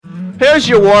Here's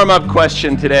your warm-up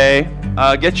question today.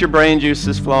 Get your brain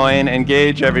juices flowing,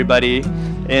 engage everybody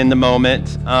in the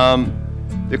moment.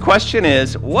 The question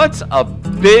is, what's a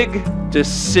big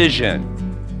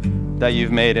decision that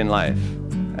you've made in life?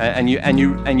 And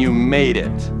you made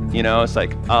it. You know, it's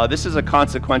like, this is a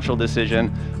consequential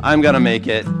decision. I'm gonna make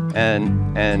it,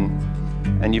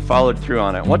 and you followed through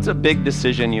on it. What's a big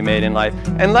decision you made in life?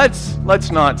 And let's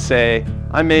not say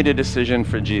I made a decision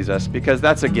for Jesus, because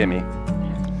that's a gimme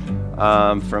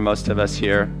for most of us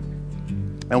here,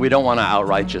 and we don't want to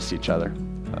out-righteous each other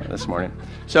this morning.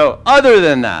 So other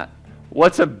than that,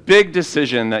 what's a big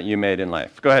decision that you made in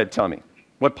life? Go ahead, tell me.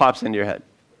 What pops into your head?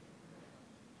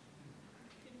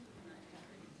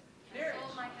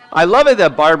 I love it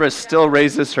that Barbara still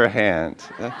raises her hand.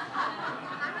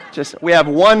 We have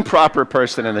one proper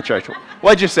person in the church.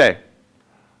 What'd you say?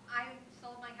 I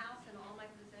sold my house and all my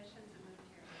possessions and moved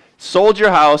here. Sold your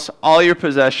house, all your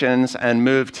possessions, and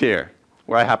moved here,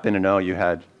 where I happen to know you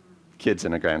had kids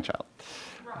and a grandchild.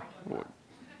 Right. It was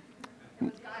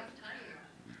God's timing.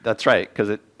 That's right,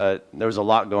 because there was a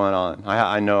lot going on.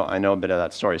 I know a bit of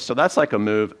that story. So that's like a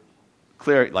move,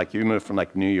 like you moved from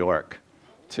like New York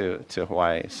to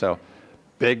Hawaii. So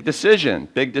big decision.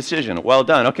 Well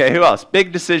done. Okay, who else?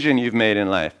 Big decision you've made in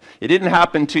life. It didn't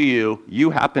happen to you.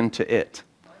 You happened to it.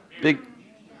 Big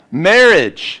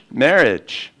marriage.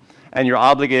 And you're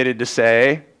obligated to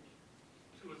say,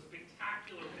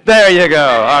 there you go.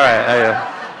 All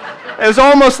right. It was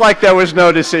almost like there was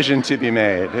no decision to be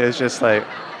made. It was just like,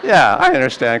 yeah, I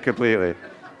understand completely.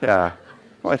 Yeah.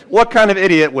 What kind of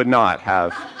idiot would not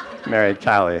have married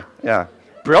Callie? Yeah.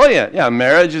 Brilliant. Yeah,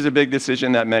 marriage is a big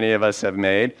decision that many of us have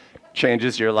made.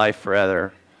 Changes your life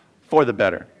forever, for the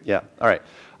better. Yeah, all right.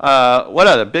 What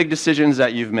other big decisions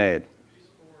that you've made?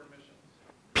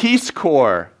 Peace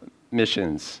Corps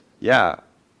missions. Yeah.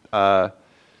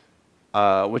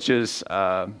 Which is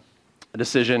a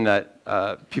decision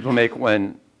that people make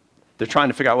when they're trying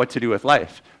to figure out what to do with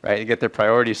life, right? You get their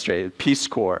priorities straight. Peace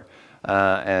Corps,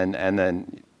 and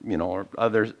then, you know, or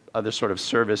other sort of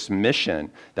service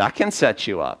mission, that can set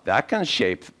you up. That can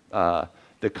shape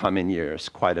the coming years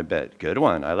quite a bit. Good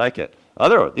one. I like it.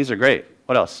 These are great.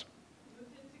 What else?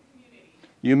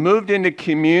 You moved into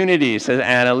community, says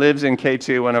Anna. Lives in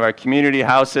K2, one of our community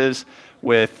houses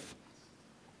with,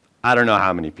 I don't know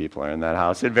how many people are in that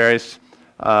house. It varies,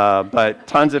 but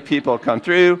tons of people come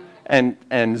through, and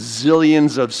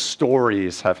zillions of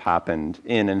stories have happened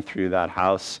in and through that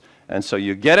house. And so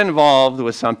you get involved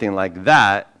with something like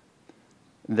that,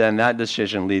 then that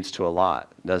decision leads to a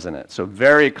lot, doesn't it? So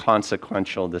very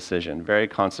consequential decision, very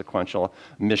consequential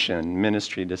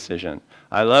ministry decision.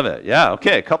 I love it. Yeah,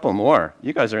 okay, a couple more.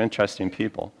 You guys are interesting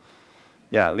people.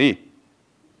 Yeah, Lee.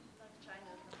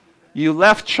 You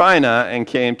left China and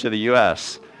came to the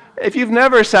U.S. If you've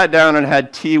never sat down and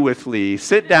had tea with Lee,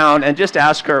 sit down and just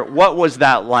ask her, what was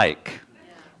that like?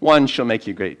 One, she'll make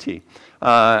you great tea.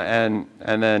 And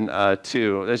then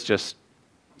two, it's just,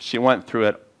 she went through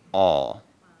it all.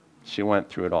 She went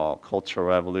through it all. Cultural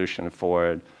Revolution,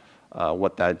 Ford,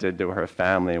 what that did to her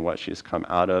family, what she's come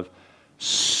out of.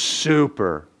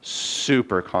 Super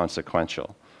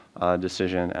consequential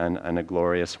decision and a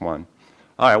glorious one.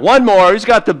 All right, one more. Who's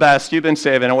got the best? You've been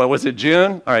saving it. What was it,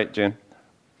 June? All right, June.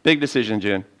 Big decision,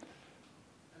 June.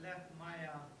 I left my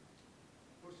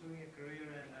pursuing a career in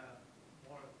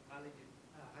more college,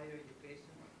 higher education,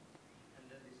 and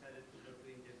then decided to go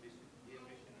be a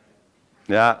missionary.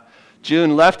 Yeah.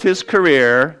 June left his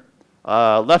career,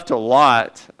 left a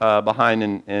lot behind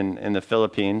in the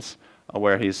Philippines,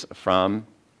 where he's from,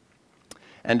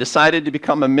 and decided to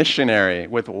become a missionary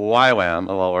with YWAM,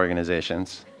 of all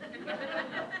organizations.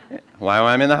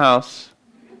 YWAM in the house.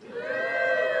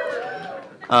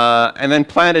 And then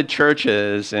planted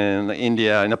churches in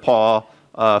India, Nepal,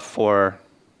 for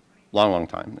a long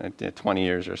time, 20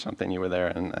 years or something you were there,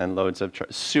 and loads of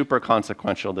super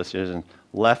consequential decisions.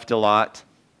 Left a lot,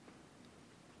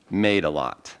 made a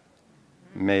lot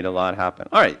happen.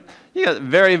 All right, you got a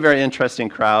very, very interesting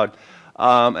crowd,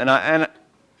 and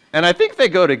I think they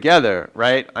go together,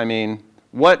 right? I mean,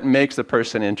 what makes a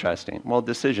person interesting? Well,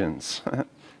 decisions.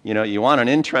 You know, you want an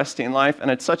interesting life, and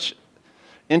it's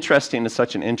interesting is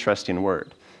such an interesting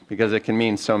word because it can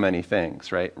mean so many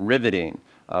things, right? Riveting,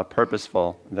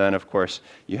 purposeful. Then, of course,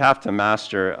 you have to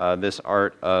master this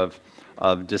art of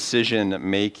decision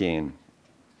making.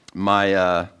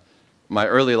 My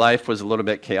early life was a little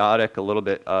bit chaotic, a little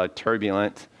bit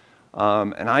turbulent,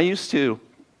 and I used to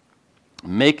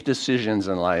make decisions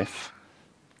in life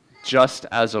just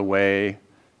as a way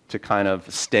to kind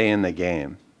of stay in the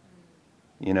game,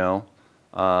 you know?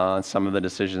 Some of the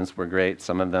decisions were great,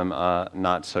 some of them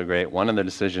not so great. One of the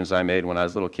decisions I made when I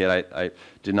was a little kid, I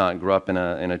did not grow up in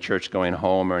a church-going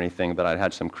home or anything, but I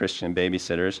had some Christian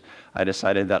babysitters. I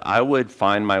decided that I would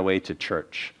find my way to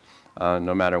church,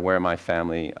 no matter where my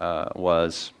family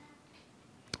was.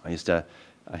 I used to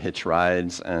hitch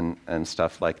rides and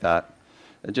stuff like that.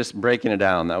 Just breaking it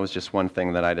down, that was just one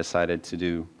thing that I decided to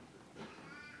do.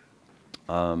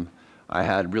 I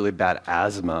had really bad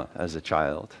asthma as a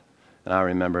child. And I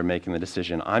remember making the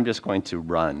decision, I'm just going to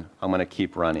run. I'm going to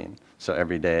keep running. So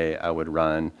every day I would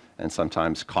run and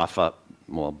sometimes cough up,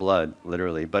 well, blood,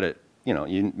 literally. But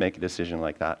you make a decision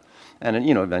like that. And it,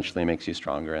 eventually makes you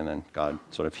stronger. And then God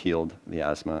sort of healed the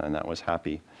asthma, and that was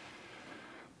happy.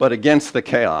 But against the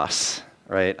chaos,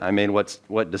 right, I made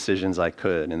what decisions I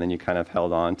could. And then you kind of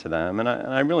held on to them. And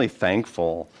I'm really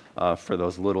thankful for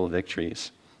those little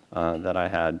victories that I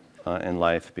had in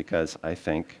life, because I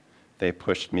think they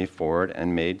pushed me forward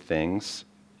and made things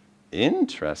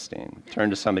interesting.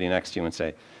 Turn to somebody next to you and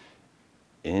say,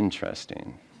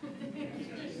 interesting.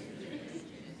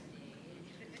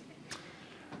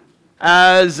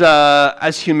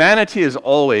 As humanity has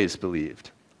always believed,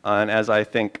 and as I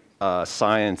think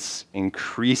science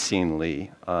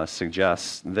increasingly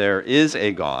suggests, there is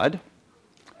a God,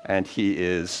 and he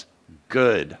is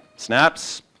good.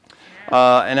 Snaps?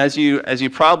 And as you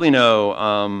probably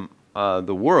know,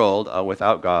 the world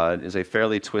without God is a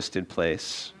fairly twisted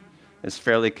place. It's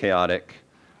fairly chaotic,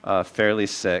 fairly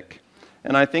sick.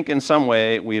 And I think in some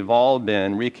way we've all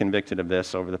been reconvicted of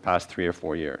this over the past 3 or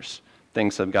 4 years.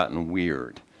 Things have gotten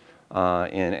weird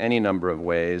in any number of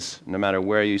ways. No matter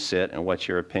where you sit and what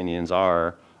your opinions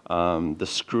are, the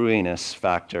screwiness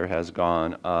factor has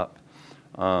gone up.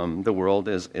 The world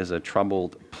is a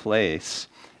troubled place.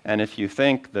 And if you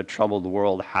think the troubled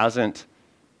world hasn't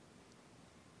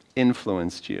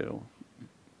influenced you,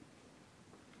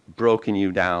 broken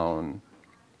you down,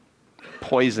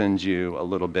 poisoned you a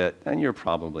little bit, then you're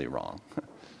probably wrong.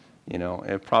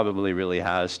 It probably really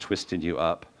has twisted you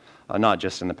up, not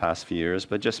just in the past few years,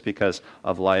 but just because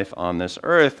of life on this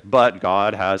earth. But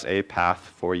God has a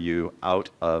path for you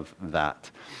out of that.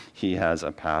 He has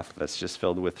a path that's just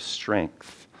filled with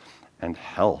strength and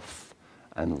health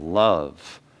and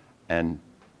love and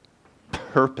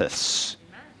purpose,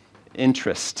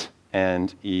 interest,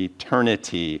 and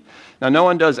eternity. Now, no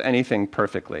one does anything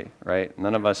perfectly, right?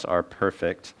 None of us are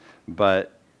perfect,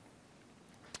 but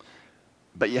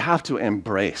you have to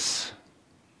embrace,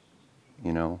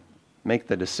 make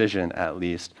the decision at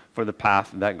least for the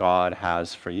path that God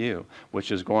has for you,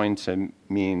 which is going to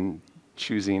mean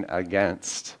choosing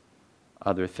against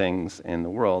other things in the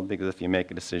world, because if you make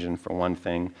a decision for one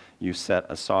thing, you set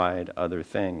aside other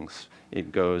things.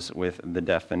 It goes with the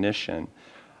definition.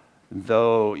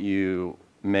 Though you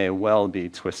may well be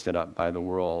twisted up by the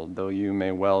world, though you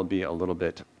may well be a little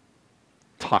bit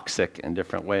toxic in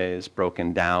different ways,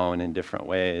 broken down in different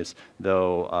ways,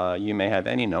 though you may have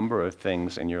any number of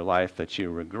things in your life that you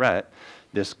regret,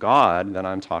 this God that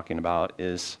I'm talking about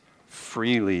is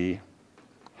freely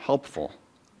helpful,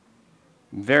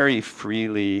 very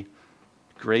freely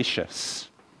gracious,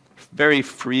 very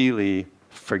freely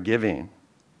forgiving.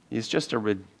 He's just a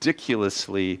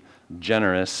ridiculously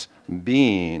generous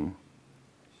being.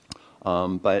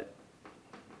 But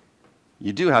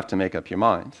you do have to make up your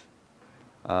mind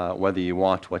whether you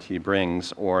want what he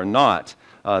brings or not.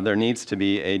 There needs to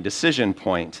be a decision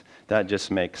point that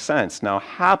just makes sense. Now,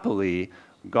 happily,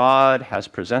 God has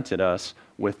presented us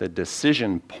with a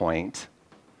decision point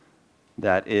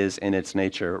that is in its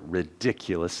nature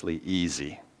ridiculously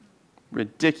easy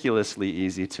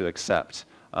to accept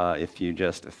if you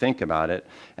just think about it.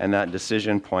 And that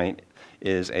decision point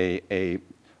is a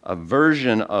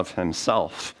version of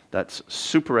himself that's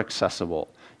super accessible,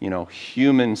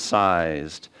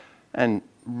 human-sized, and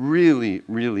really,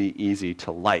 really easy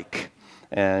to like.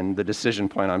 And the decision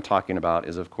point I'm talking about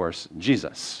is, of course,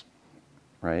 Jesus,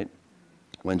 right?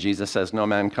 When Jesus says, "No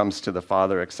man comes to the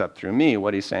Father except through me,"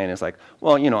 what he's saying is like,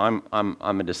 well,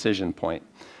 I'm a decision point.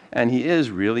 And he is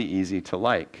really easy to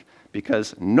like,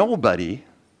 because nobody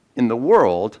in the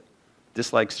world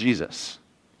dislikes Jesus.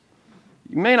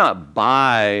 You may not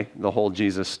buy the whole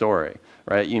Jesus story,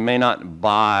 right? You may not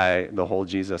buy the whole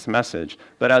Jesus message,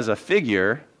 but as a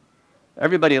figure,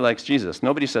 everybody likes Jesus.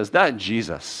 Nobody says, "That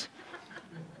Jesus,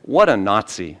 what a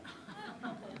Nazi,"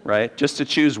 right? Just to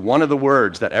choose one of the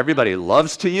words that everybody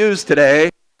loves to use today,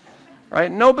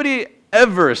 right? Nobody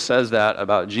ever says that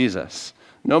about Jesus.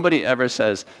 Nobody ever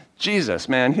says, "Jesus,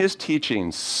 man, his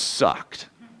teaching sucked."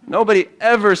 Nobody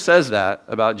ever says that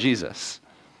about Jesus.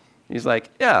 He's like,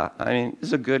 yeah, I mean,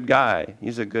 he's a good guy.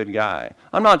 He's a good guy.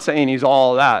 I'm not saying he's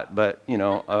all that, but, you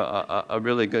know, a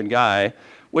really good guy,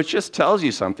 which just tells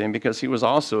you something because he was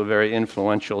also a very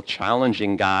influential,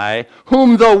 challenging guy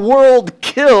whom the world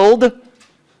killed,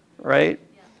 right?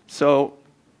 Yeah. So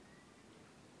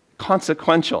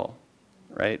consequential,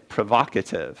 right?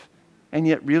 Provocative, and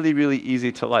yet really, really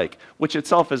easy to like, which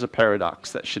itself is a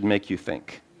paradox that should make you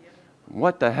think,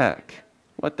 what the heck?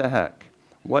 What the heck?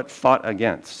 What fought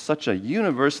against such a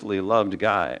universally loved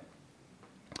guy?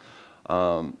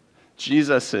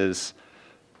 Jesus'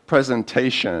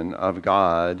 presentation of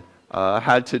God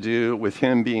had to do with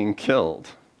him being killed,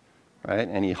 right?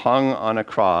 And he hung on a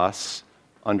cross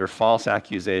under false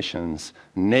accusations,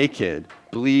 naked,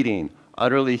 bleeding,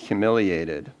 utterly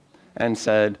humiliated, and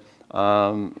said,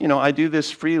 you know, I do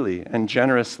this freely and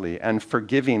generously and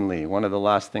forgivingly. One of the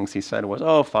last things he said was,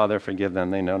 oh, Father, forgive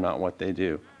them. They know not what they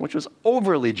do, which was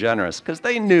overly generous because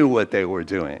they knew what they were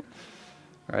doing,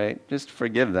 right? Just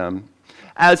forgive them.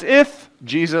 As if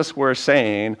Jesus were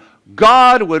saying,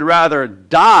 God would rather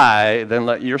die than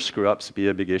let your screw-ups be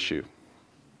a big issue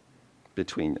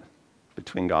between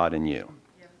God and you.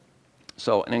 Yeah.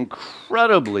 So an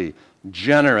incredibly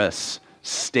generous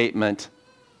statement,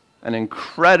 an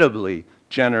incredibly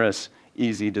generous,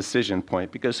 easy decision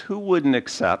point, because who wouldn't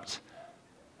accept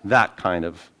that kind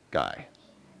of guy?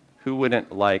 Who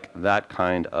wouldn't like that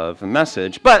kind of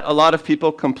message? But a lot of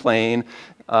people complain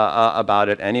about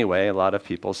it anyway. A lot of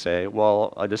people say,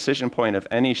 well, a decision point of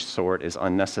any sort is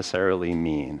unnecessarily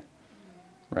mean,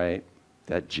 right?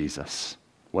 That Jesus,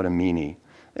 what a meanie.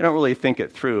 They don't really think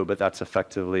it through, but that's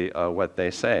effectively what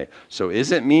they say. So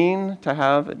is it mean to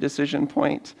have a decision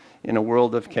point in a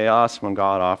world of chaos when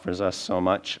God offers us so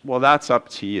much? Well, that's up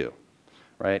to you,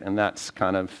 right? And that's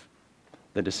kind of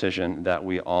the decision that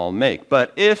we all make.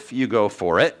 But if you go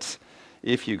for it,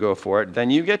 then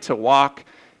you get to walk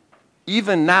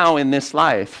even now in this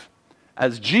life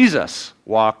as Jesus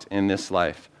walked in this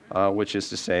life, which is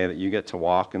to say that you get to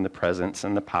walk in the presence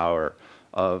and the power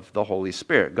of the Holy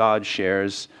Spirit. God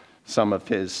shares some of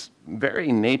his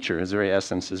very nature, his very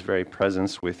essence, his very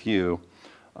presence with you,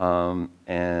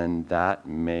 and that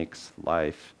makes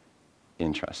life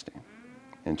interesting.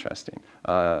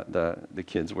 The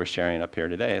kids were sharing up here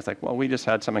today. It's like, well, we just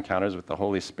had some encounters with the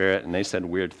Holy Spirit, and they said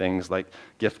weird things like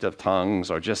gift of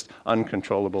tongues or just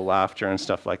uncontrollable laughter and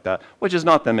stuff like that, which is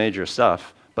not the major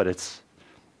stuff, but it's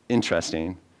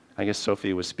interesting. I guess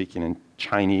Sophie was speaking in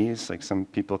Chinese, like some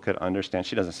people could understand.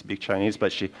 She doesn't speak Chinese,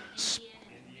 but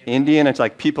Indian. It's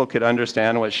like people could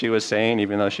understand what she was saying,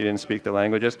 even though she didn't speak the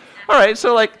languages. All right,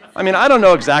 so like, I mean, I don't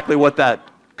know exactly what that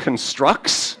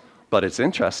constructs, but it's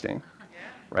interesting,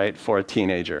 right, for a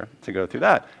teenager to go through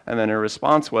that. And then her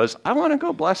response was, I want to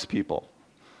go bless people.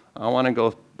 I want to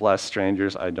go bless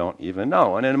strangers I don't even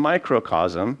know. And in a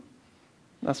microcosm,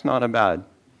 that's not a bad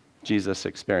Jesus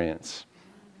experience,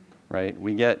 right?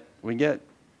 We get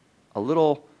a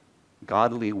little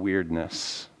godly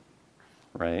weirdness,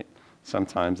 right?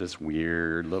 Sometimes it's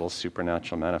weird little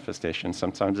supernatural manifestation.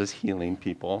 Sometimes it's healing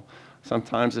people.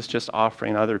 Sometimes it's just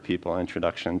offering other people an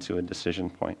introduction to a decision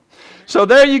point. So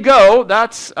there you go.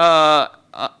 That's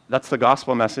the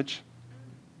gospel message.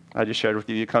 I just shared with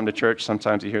you. You come to church,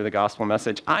 sometimes you hear the gospel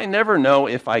message. I never know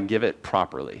if I give it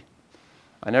properly.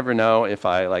 I never know if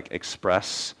I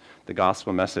express the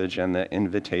gospel message and the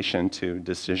invitation to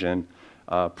decision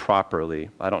properly.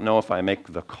 I don't know if I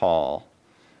make the call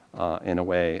in a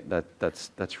way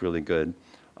that's really good.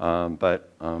 But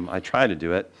I try to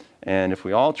do it. And if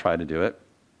we all try to do it,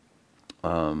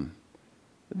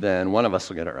 then one of us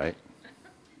will get it right.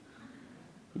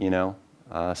 You know,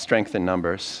 strength in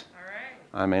numbers. All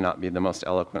right. I may not be the most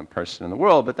eloquent person in the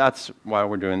world, but that's why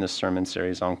we're doing this sermon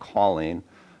series on calling.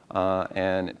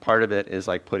 And part of it is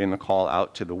like putting the call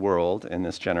out to the world in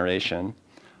this generation,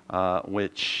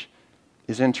 which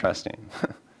is interesting,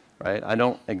 right? I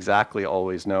don't exactly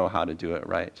always know how to do it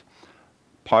right.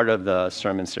 Part of the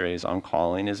sermon series on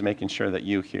calling is making sure that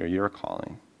you hear your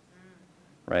calling,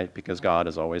 right? Because God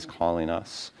is always calling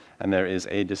us. And there is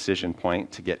a decision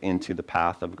point to get into the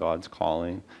path of God's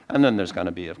calling. And then there's going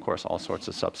to be, of course, all sorts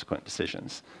of subsequent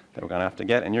decisions that we're going to have to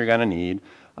get. And you're going to need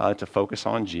to focus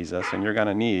on Jesus. And you're going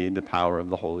to need the power of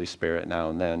the Holy Spirit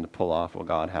now and then to pull off what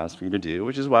God has for you to do,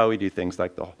 which is why we do things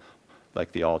like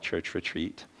the all-church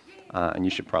retreat. And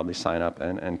you should probably sign up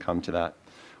and come to that.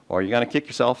 Or you're going to kick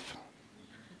yourself.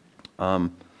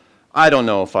 I don't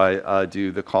know if I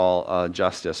do the call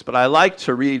justice, but I like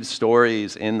to read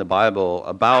stories in the Bible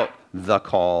about the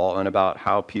call and about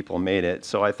how people made it.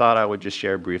 So I thought I would just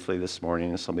share briefly this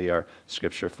morning. This will be our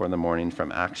scripture for the morning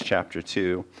from Acts chapter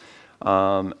 2.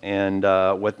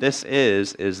 What this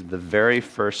is the very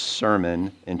first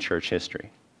sermon in church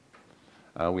history.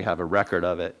 We have a record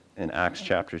of it in Acts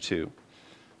chapter 2.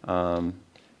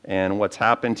 And what's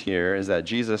happened here is that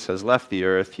Jesus has left the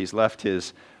earth. He's left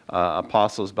his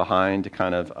apostles behind to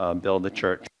kind of build the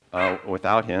church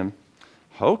without him.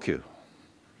 Hoku.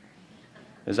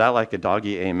 Is that like a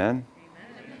doggy amen?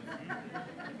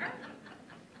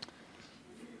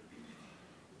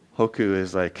 Hoku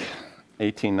is like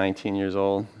 18, 19 years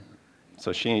old.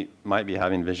 So she might be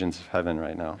having visions of heaven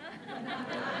right now.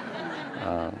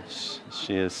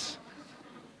 She's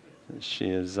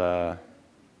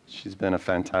been a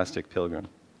fantastic pilgrim.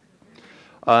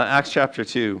 Acts chapter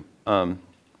 2.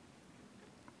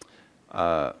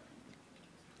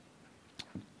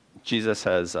 Jesus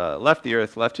has left the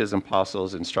earth, left his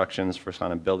apostles instructions for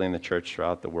kind of building the church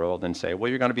throughout the world and say, well,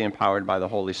 you're going to be empowered by the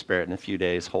Holy Spirit in a few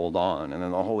days, hold on. And then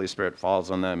the Holy Spirit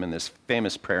falls on them in this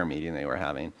famous prayer meeting they were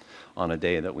having on a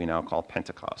day that we now call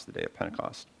Pentecost, the day of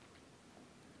Pentecost.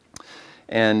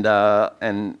 And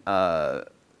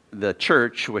the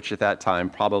church, which at that time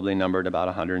probably numbered about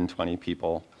 120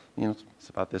 people, it's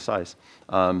about this size,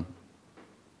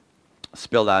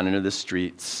 spilled out into the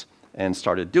streets and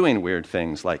started doing weird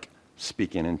things like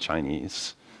speaking in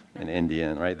Chinese and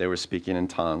Indian, right? They were speaking in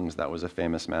tongues. That was a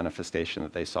famous manifestation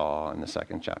that they saw in the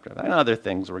second chapter. And other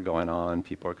things were going on.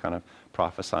 People were kind of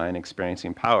prophesying,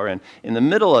 experiencing power. And in the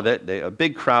middle of it, a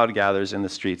big crowd gathers in the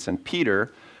streets, and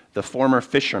Peter, the former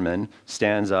fisherman,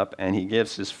 stands up and he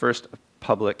gives his first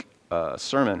public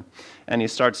sermon. And he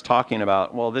starts talking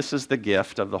about, well, this is the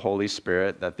gift of the Holy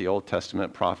Spirit that the Old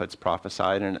Testament prophets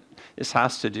prophesied, and this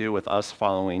has to do with us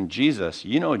following Jesus.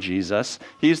 You know Jesus.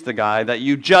 He's the guy that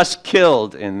you just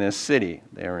killed in this city.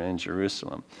 They were in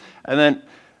Jerusalem. And then,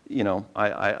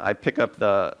 I pick up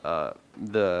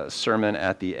the sermon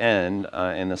at the end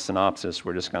in the synopsis.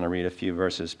 We're just going to read a few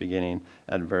verses beginning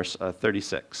at verse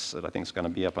 36 that I think is going to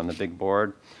be up on the big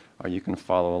board, or you can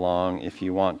follow along if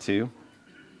you want to.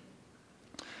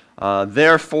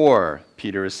 Therefore,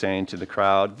 Peter is saying to the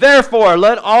crowd, therefore,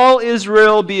 let all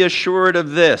Israel be assured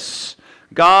of this.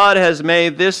 God has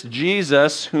made this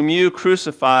Jesus, whom you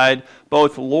crucified,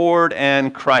 both Lord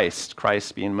and Christ,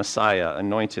 Christ being Messiah,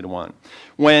 anointed one.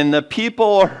 When the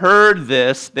people heard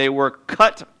this, they were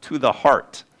cut to the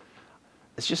heart.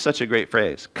 It's just such a great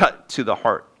phrase, cut to the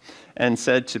heart, and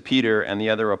said to Peter and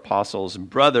the other apostles,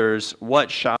 brothers,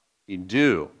 what shall we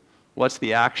do? What's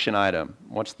the action item?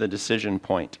 What's the decision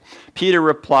point? Peter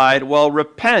replied, well,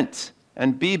 repent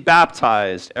and be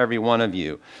baptized, every one of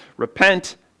you.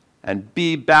 Repent and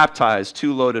be baptized,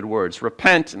 two loaded words.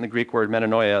 Repent, in the Greek word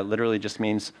metanoia, literally just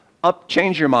means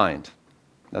change your mind.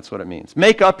 That's what it means.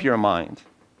 Make up your mind.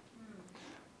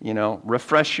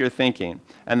 Refresh your thinking.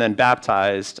 And then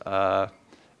baptized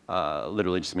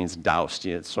literally just means doused.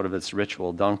 It's sort of its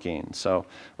ritual dunking. So,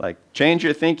 change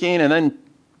your thinking and then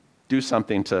do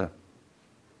something to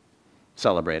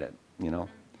celebrate it, to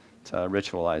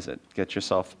ritualize it. Get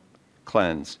yourself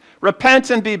cleansed.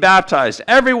 Repent and be baptized,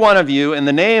 every one of you, in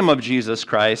the name of Jesus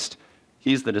Christ.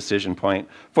 He's the decision point.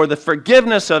 For the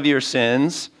forgiveness of your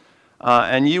sins,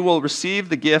 and you will receive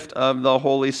the gift of the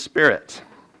Holy Spirit.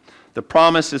 The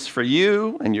promise is for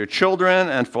you and your children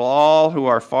and for all who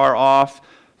are far off,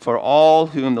 for all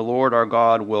whom the Lord our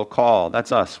God will call.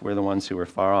 That's us. We're the ones who are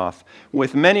far off.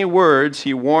 With many words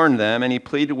he warned them, and he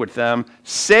pleaded with them,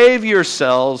 save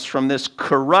yourselves from this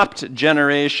corrupt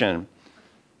generation.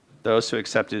 Those who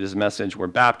accepted his message were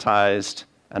baptized,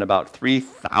 and about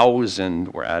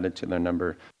 3,000 were added to their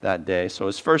number that day. So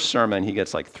his first sermon, he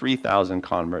gets 3,000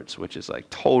 converts, which is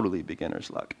totally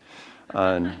beginner's luck.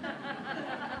 And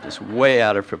just way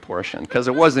out of proportion, because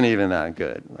it wasn't even that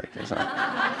good.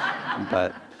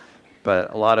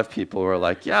 But a lot of people were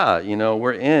like, yeah,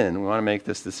 we're in. We want to make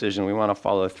this decision. We want to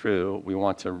follow through. We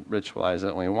want to ritualize it.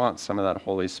 And we want some of that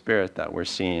Holy Spirit that we're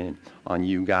seeing on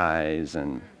you guys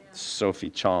and Sophie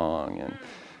Chong.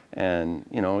 And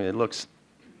it looks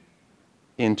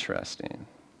interesting.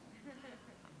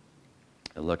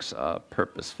 It looks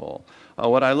purposeful.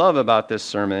 What I love about this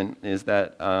sermon is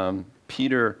that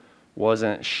Peter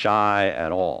wasn't shy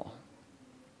at all,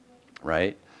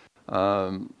 right?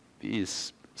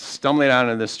 He's stumbling out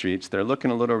into the streets. They're looking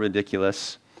a little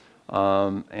ridiculous,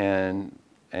 and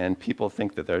people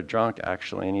think that they're drunk,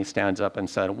 actually. And he stands up and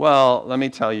said, well, let me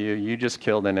tell you, you just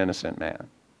killed an innocent man.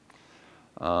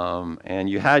 And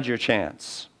you had your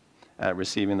chance at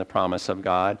receiving the promise of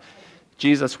God.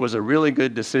 Jesus was a really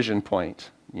good decision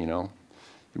point,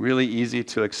 really easy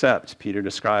to accept. Peter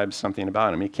describes something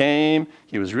about him. He came,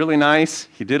 he was really nice,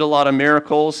 he did a lot of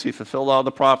miracles, he fulfilled all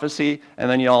the prophecy, and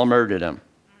then you all murdered him.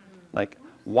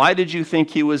 Why did you think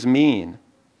he was mean?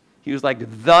 He was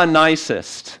like the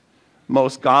nicest,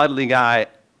 most godly guy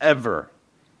ever.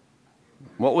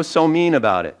 What was so mean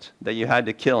about it that you had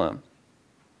to kill him?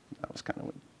 That was kind of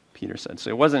what Peter said. So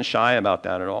he wasn't shy about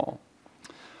that at all.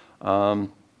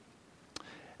 And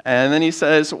then he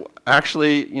says,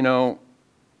 actually, you know,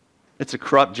 it's a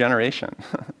corrupt generation,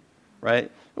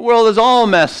 right? The world is all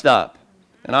messed up.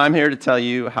 And I'm here to tell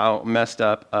you how messed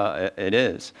up it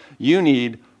is. You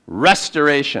need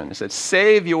restoration. It said,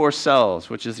 save yourselves,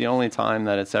 which is the only time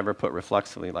that it's ever put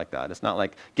reflexively like that. It's not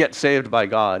like get saved by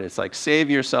God. It's like save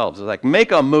yourselves. It's like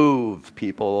make a move,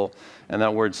 people. And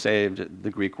that word saved, the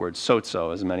Greek word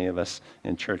sozo, as many of us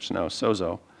in church know,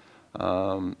 sozo,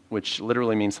 which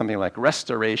literally means something like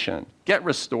restoration. Get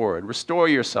restored. Restore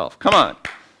yourself. Come on.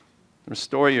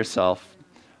 Restore yourself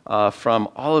from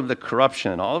all of the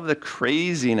corruption, all of the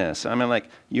craziness. I mean, like,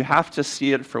 you have to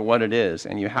see it for what it is,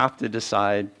 and you have to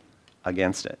decide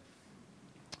against it.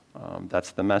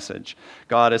 That's the message.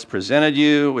 God has presented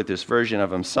you with this version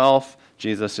of himself.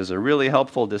 Jesus is a really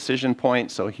helpful decision point,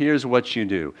 so here's what you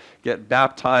do. Get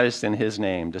baptized in his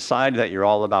name. Decide that you're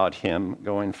all about him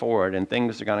going forward, and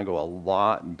things are going to go a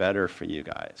lot better for you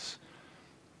guys.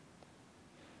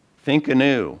 Think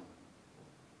anew.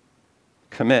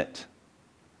 Commit.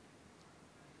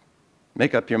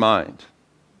 Make up your mind.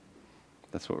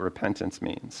 That's what repentance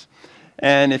means.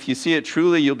 And if you see it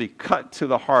truly, you'll be cut to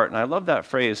the heart. And I love that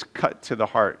phrase, cut to the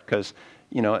heart, because,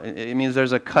 you know, it means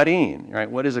there's a cutting,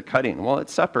 right? What is a cutting? Well, it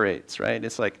separates, right?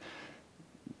 It's like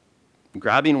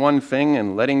grabbing one thing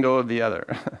and letting go of the other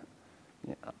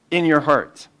in your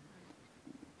heart.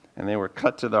 And they were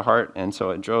cut to the heart, and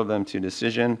so it drove them to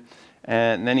decision.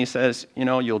 And then he says, you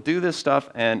know, you'll do this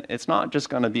stuff, and it's not just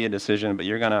going to be a decision, but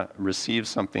you're going to receive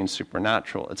something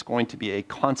supernatural. It's going to be a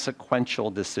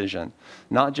consequential decision,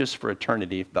 not just for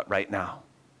eternity, but right now.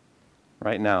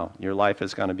 Right now, your life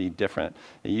is going to be different.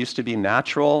 It used to be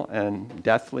natural and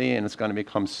deathly, and it's going to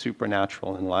become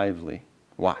supernatural and lively.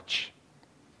 Watch.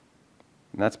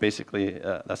 And that's basically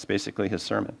his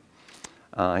sermon.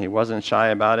 He wasn't shy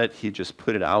about it. He just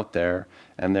put it out there,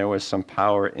 and there was some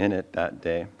power in it that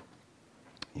day.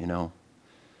 You know,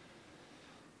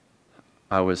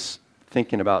 I was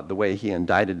thinking about the way he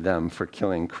indicted them for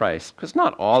killing Christ, because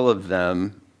not all of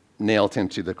them nailed him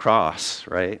to the cross,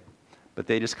 right? But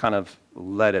they just kind of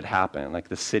let it happen, like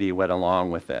the city went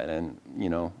along with it. And, you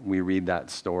know, we read that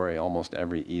story almost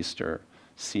every Easter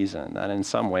season. And in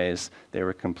some ways, they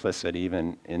were complicit,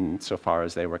 even insofar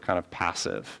as they were kind of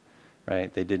passive.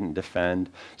 Right? They didn't defend.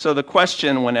 So the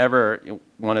question whenever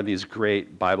one of these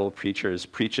great Bible preachers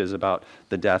preaches about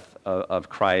the death of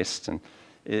Christ, and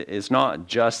is not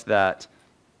just that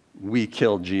we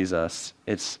killed Jesus,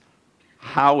 it's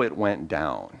how it went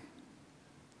down.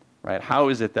 Right? How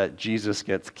is it that Jesus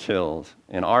gets killed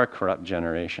in our corrupt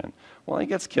generation? Well, he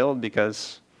gets killed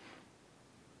because,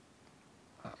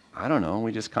 I don't know,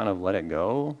 we just kind of let it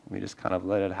go. We just kind of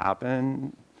let it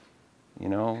happen. You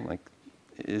know, like,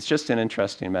 it's just an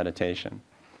interesting meditation.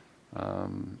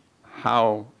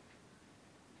 How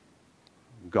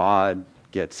God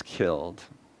gets killed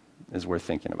is worth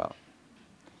thinking about.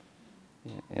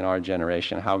 In our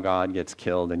generation, how God gets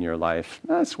killed in your life,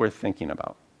 that's worth thinking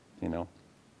about, you know.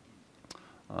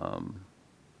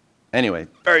 Anyway,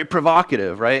 very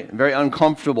provocative, right? Very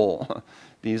uncomfortable,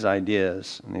 these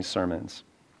ideas and these sermons.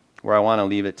 Where I want to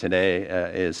leave it today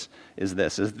is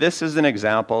this. This is an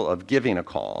example of giving a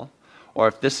call, or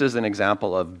if this is an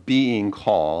example of being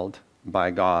called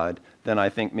by God, then I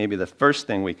think maybe the first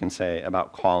thing we can say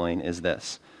about calling is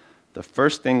this. The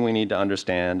first thing we need to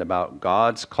understand about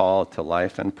God's call to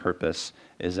life and purpose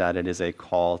is that it is a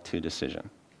call to decision.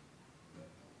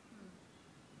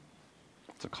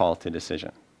 It's a call to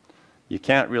decision. You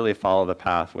can't really follow the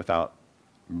path without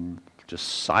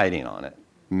just siding on it,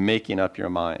 making up your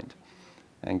mind,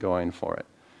 and going for it.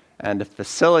 And to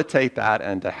facilitate that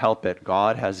and to help it,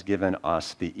 God has given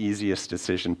us the easiest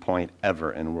decision point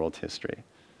ever in world history.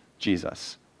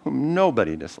 Jesus, whom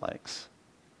nobody dislikes,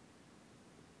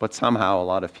 but somehow a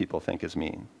lot of people think is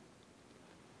mean.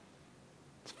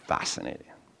 It's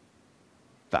fascinating.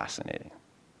 Fascinating.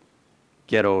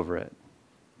 Get over it.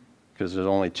 Because there's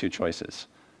only two choices.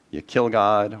 You kill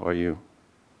God or you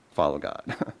follow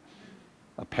God,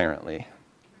 apparently.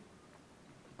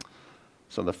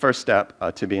 So the first step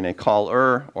to being a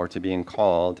caller or to being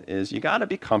called is you got to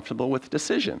be comfortable with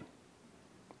decision.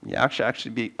 You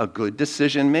actually be a good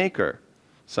decision maker.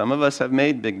 Some of us have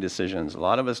made big decisions. A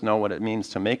lot of us know what it means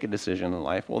to make a decision in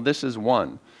life. Well, this is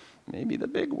one, maybe the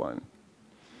big one,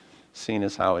 seeing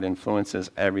as how it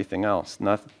influences everything else.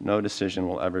 No decision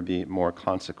will ever be more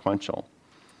consequential.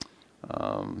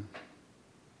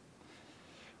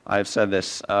 I've said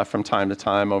this from time to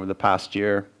time over the past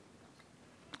year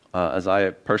as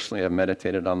I personally have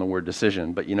meditated on the word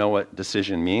decision. But you know what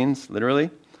decision means, literally?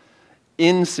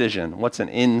 Incision. What's an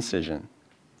incision?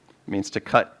 It means to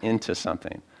cut into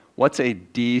something. What's a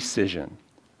decision?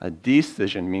 A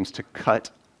decision means to cut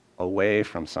away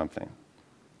from something,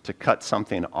 to cut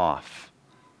something off.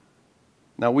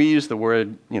 Now, we use the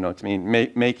word, to mean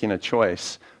making a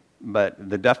choice, but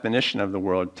the definition of the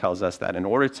word tells us that in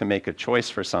order to make a choice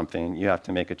for something, you have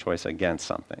to make a choice against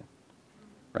something,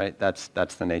 right? That's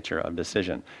the nature of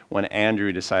decision. When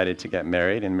Andrew decided to get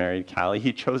married and married Callie,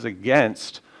 he chose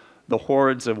against the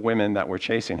hordes of women that were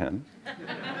chasing him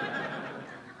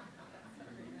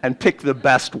and picked the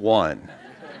best one.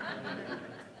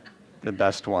 The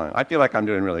best one. I feel like I'm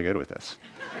doing really good with this.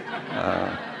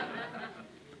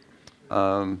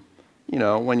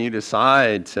 When you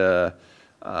decide to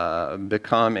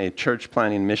become a church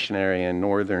planting missionary in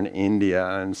northern India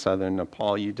and southern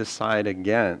Nepal, you decide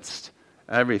against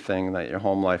everything that your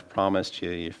home life promised you,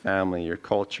 your family, your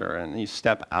culture, and you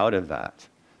step out of that.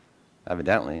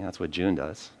 Evidently, that's what June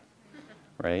does,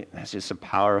 right? It's just a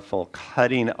powerful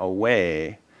cutting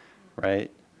away, right?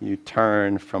 You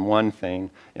turn from one thing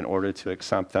in order to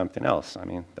accept something else. I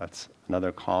mean, that's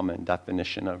another common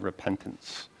definition of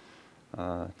repentance,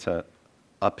 to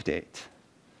update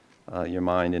your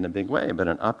mind in a big way. But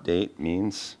an update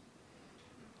means,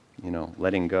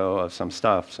 letting go of some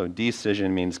stuff. So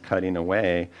decision means cutting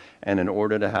away. And in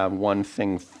order to have one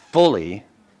thing fully,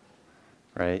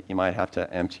 right, you might have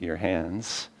to empty your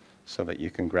hands so that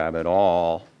you can grab it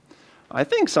all. I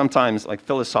think sometimes, like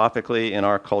philosophically in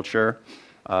our culture,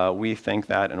 we think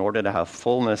that in order to have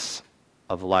fullness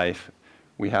of life,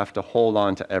 we have to hold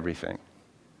on to everything,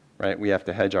 right? We have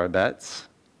to hedge our bets,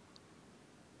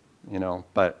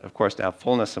 But, of course, to have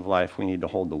fullness of life, we need to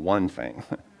hold the one thing,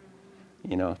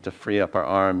 to free up our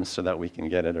arms so that we can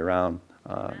get it around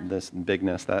this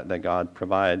bigness that God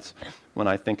provides. When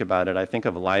I think about it, I think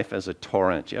of life as a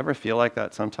torrent. Do you ever feel like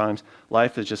that sometimes?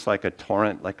 Life is just like a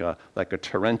torrent, like a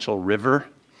torrential river,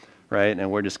 right? And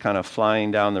we're just kind of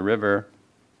flying down the river.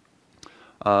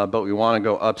 But we want to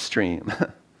go upstream,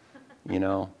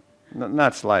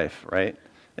 That's life, right?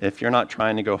 If you're not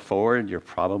trying to go forward, you're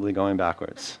probably going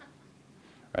backwards,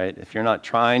 right? If you're not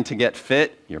trying to get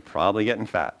fit, you're probably getting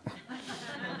fat,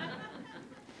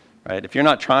 right? If you're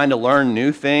not trying to learn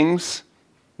new things,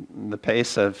 the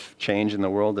pace of change in the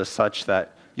world is such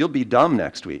that you'll be dumb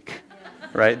next week,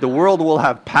 right? The world will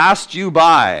have passed you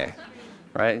by,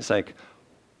 right? It's like,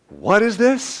 what is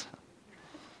this?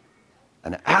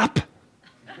 An app?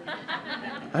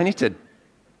 I need to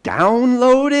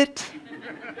download it?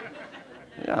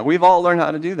 Yeah, we've all learned how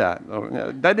to do that.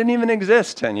 That didn't even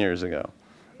exist 10 years ago.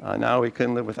 Now we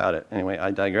couldn't live without it. Anyway,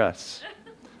 I digress.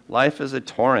 Life is a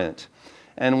torrent.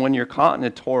 And when you're caught in a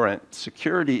torrent,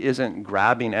 security isn't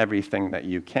grabbing everything that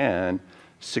you can.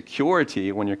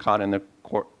 Security, when you're caught in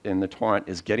the torrent,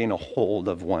 is getting a hold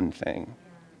of one thing.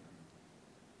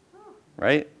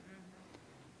 Right?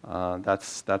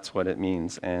 That's what it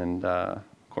means. And, of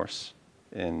course,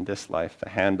 in this life, the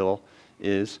handle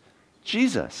is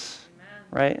Jesus. Amen.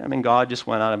 Right? I mean, God just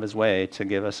went out of his way to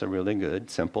give us a really good,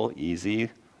 simple, easy,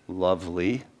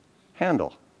 lovely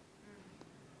handle.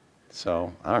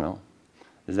 So, I don't know.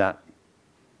 Is that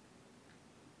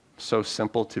so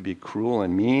simple to be cruel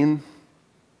and mean?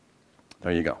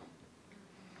 There you go.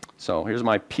 So, here's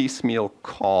my piecemeal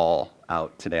call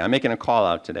out today. I'm making a call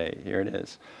out today. Here it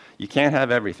is. You can't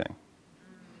have everything.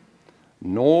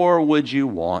 Nor would you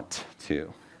want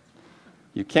to.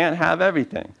 You can't have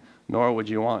everything, nor would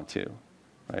you want to.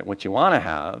 Right? What you want to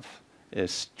have is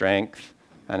strength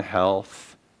and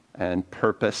health and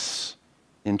purpose,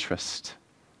 interest,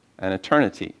 and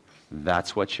eternity.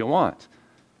 That's what you want.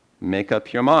 Make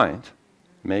up your mind.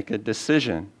 Make a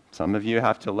decision. Some of you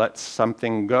have to let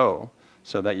something go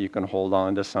so that you can hold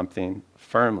on to something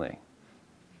firmly.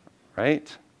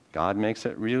 Right? God makes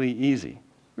it really easy.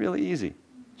 Really easy.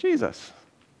 Jesus.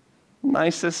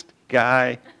 Nicest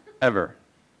guy ever.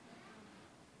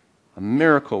 A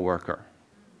miracle worker.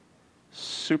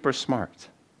 Super smart.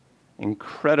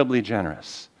 Incredibly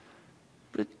generous.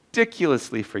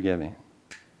 Ridiculously forgiving.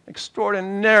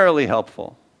 Extraordinarily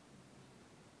helpful.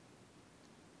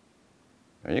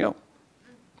 There you go.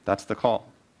 That's the call.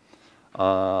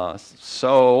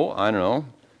 So, I don't know,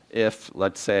 if,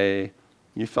 let's say,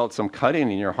 you felt some cutting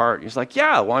in your heart, you're just like,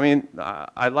 yeah, well, I mean,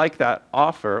 I like that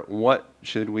offer. What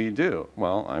should we do?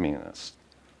 Well, I mean,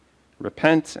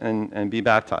 repent and be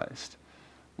baptized.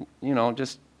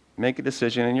 Just make a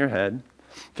decision in your head.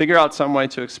 Figure out some way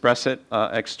to express it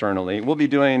externally. We'll be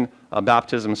doing a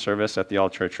baptism service at the All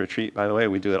Church Retreat, by the way.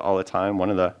 We do it all the time. One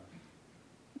of the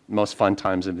most fun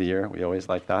times of the year. We always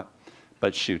like that.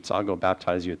 But shoots, I'll go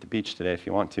baptize you at the beach today if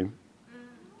you want to.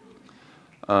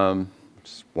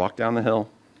 Just walk down the hill.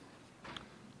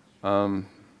 And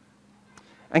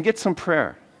get some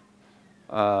prayer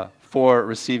for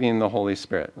receiving the Holy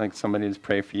Spirit. Like somebody to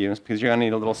pray for you, because you're going to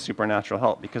need a little supernatural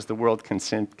help, because the world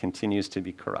continues to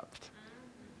be corrupt.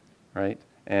 Right?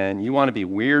 And you want to be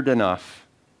weird enough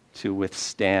to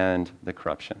withstand the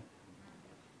corruption.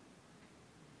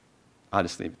 I'll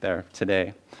just leave it there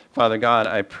today. Father God,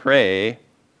 I pray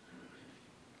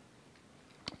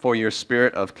for your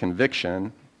spirit of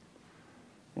conviction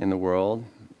in the world,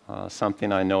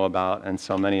 something I know about and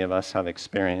so many of us have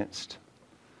experienced.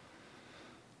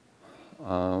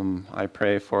 I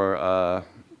pray for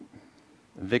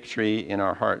victory in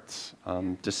our hearts,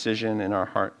 decision in our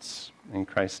hearts, in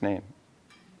Christ's name.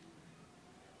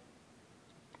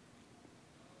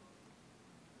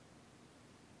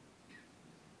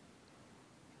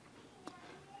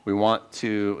 We want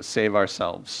to save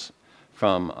ourselves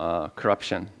from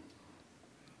corruption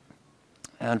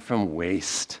and from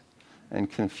waste and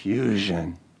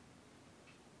confusion,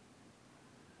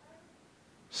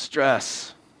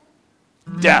 stress,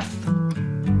 death. We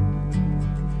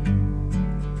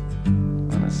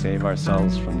want to save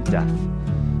ourselves from death,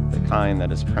 the kind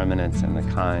that is permanent and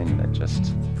the kind that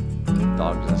just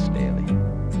dogs us daily.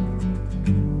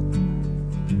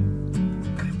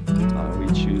 We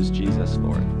choose Jesus,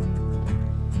 Lord.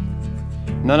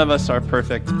 None of us are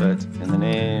perfect, but in the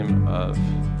name of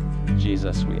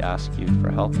Jesus, we ask you for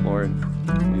help, Lord.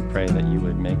 We pray that you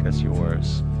would make us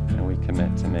yours, and we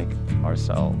commit to make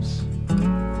ourselves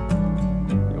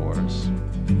yours.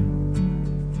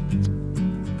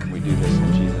 We do this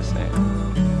in Jesus'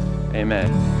 name.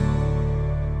 Amen.